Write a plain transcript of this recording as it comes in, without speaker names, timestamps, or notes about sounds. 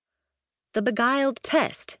The Beguiled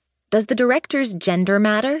Test. Does the Director's Gender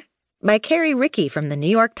Matter? By Rickey from the New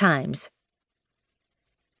York Times.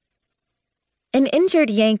 An injured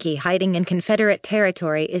Yankee hiding in Confederate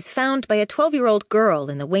territory is found by a 12-year-old girl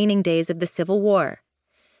in the waning days of the Civil War.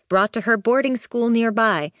 Brought to her boarding school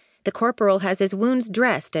nearby, the corporal has his wounds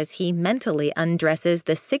dressed as he mentally undresses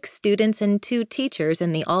the 6 students and 2 teachers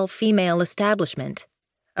in the all-female establishment.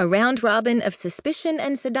 A round-robin of suspicion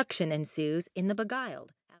and seduction ensues in The Beguiled.